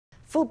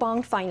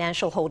Fubon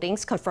Financial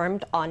Holdings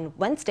confirmed on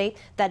Wednesday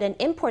that an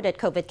imported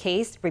COVID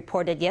case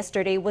reported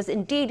yesterday was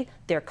indeed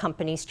their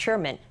company's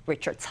chairman,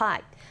 Richard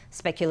Tsai.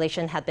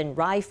 Speculation had been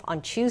rife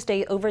on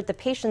Tuesday over the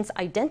patient's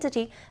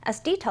identity as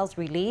details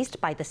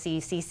released by the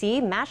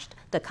CECC matched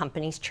the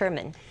company's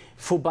chairman.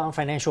 Fubon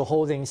Financial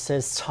Holdings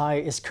says Tsai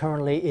is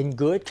currently in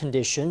good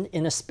condition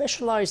in a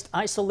specialized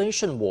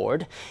isolation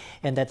ward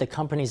and that the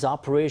company's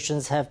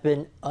operations have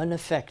been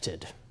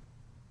unaffected.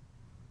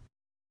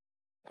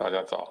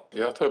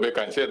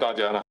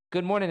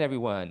 Good morning,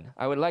 everyone.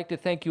 I would like to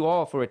thank you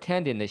all for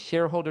attending the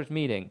shareholders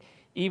meeting,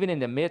 even in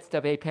the midst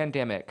of a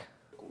pandemic.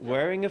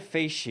 Wearing a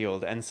face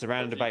shield and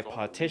surrounded by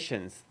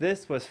partitions,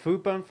 this was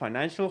Fubon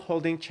Financial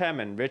Holding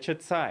Chairman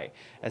Richard Tsai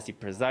as he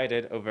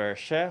presided over a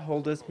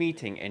shareholders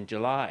meeting in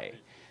July.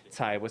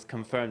 Tsai was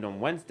confirmed on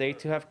Wednesday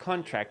to have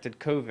contracted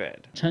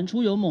COVID.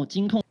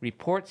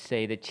 Reports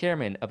say the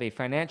chairman of a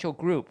financial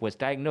group was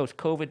diagnosed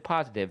COVID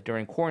positive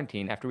during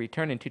quarantine after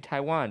returning to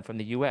Taiwan from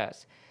the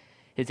U.S.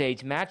 His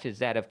age matches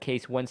that of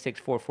case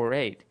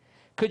 16448.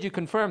 Could you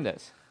confirm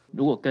this?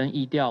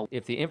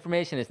 If the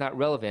information is not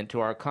relevant to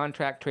our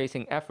contract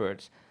tracing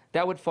efforts,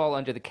 that would fall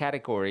under the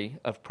category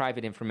of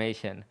private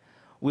information.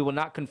 We will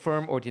not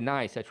confirm or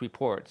deny such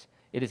reports.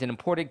 It is an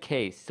important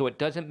case, so it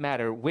doesn't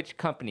matter which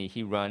company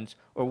he runs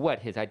or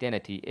what his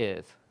identity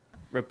is.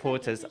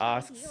 Reporters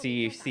asked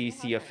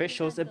CECC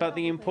officials about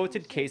the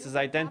imported case's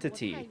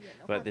identity,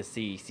 but the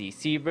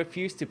CECC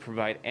refused to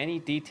provide any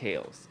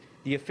details.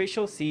 The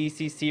official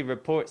CECC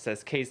report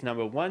says case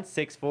number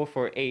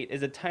 16448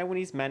 is a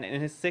Taiwanese man in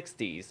his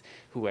 60s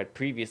who had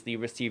previously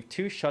received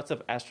 2 shots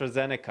of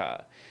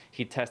AstraZeneca.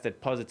 He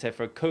tested positive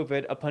for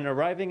COVID upon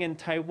arriving in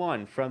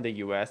Taiwan from the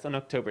US on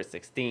October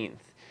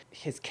 16th.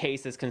 His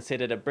case is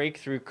considered a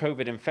breakthrough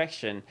COVID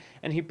infection,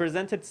 and he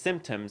presented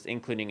symptoms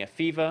including a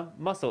fever,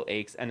 muscle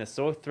aches, and a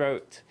sore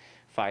throat.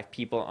 5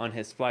 people on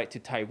his flight to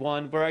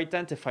Taiwan were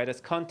identified as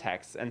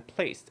contacts and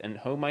placed in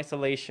home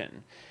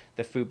isolation.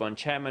 The Fubon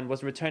chairman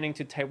was returning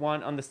to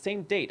Taiwan on the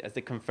same date as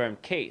the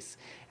confirmed case,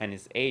 and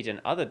his age and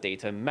other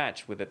data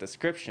matched with the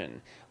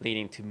description,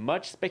 leading to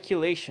much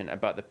speculation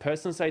about the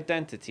person's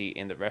identity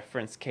in the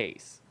reference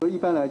case.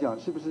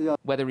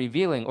 Whether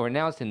revealing or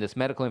announcing this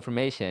medical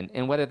information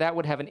and whether that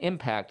would have an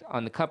impact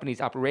on the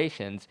company's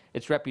operations,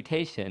 its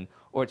reputation,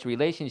 or its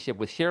relationship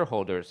with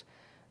shareholders,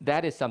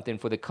 that is something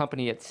for the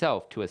company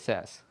itself to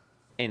assess.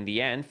 In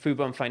the end,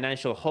 Fubon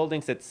Financial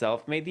Holdings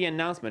itself made the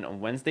announcement on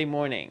Wednesday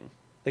morning.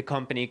 The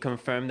company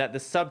confirmed that the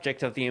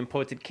subject of the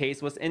imported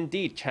case was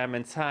indeed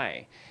Chairman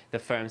Tsai. The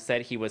firm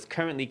said he was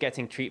currently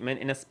getting treatment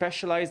in a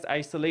specialized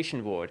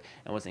isolation ward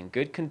and was in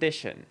good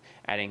condition,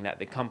 adding that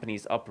the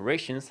company's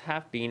operations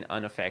have been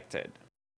unaffected.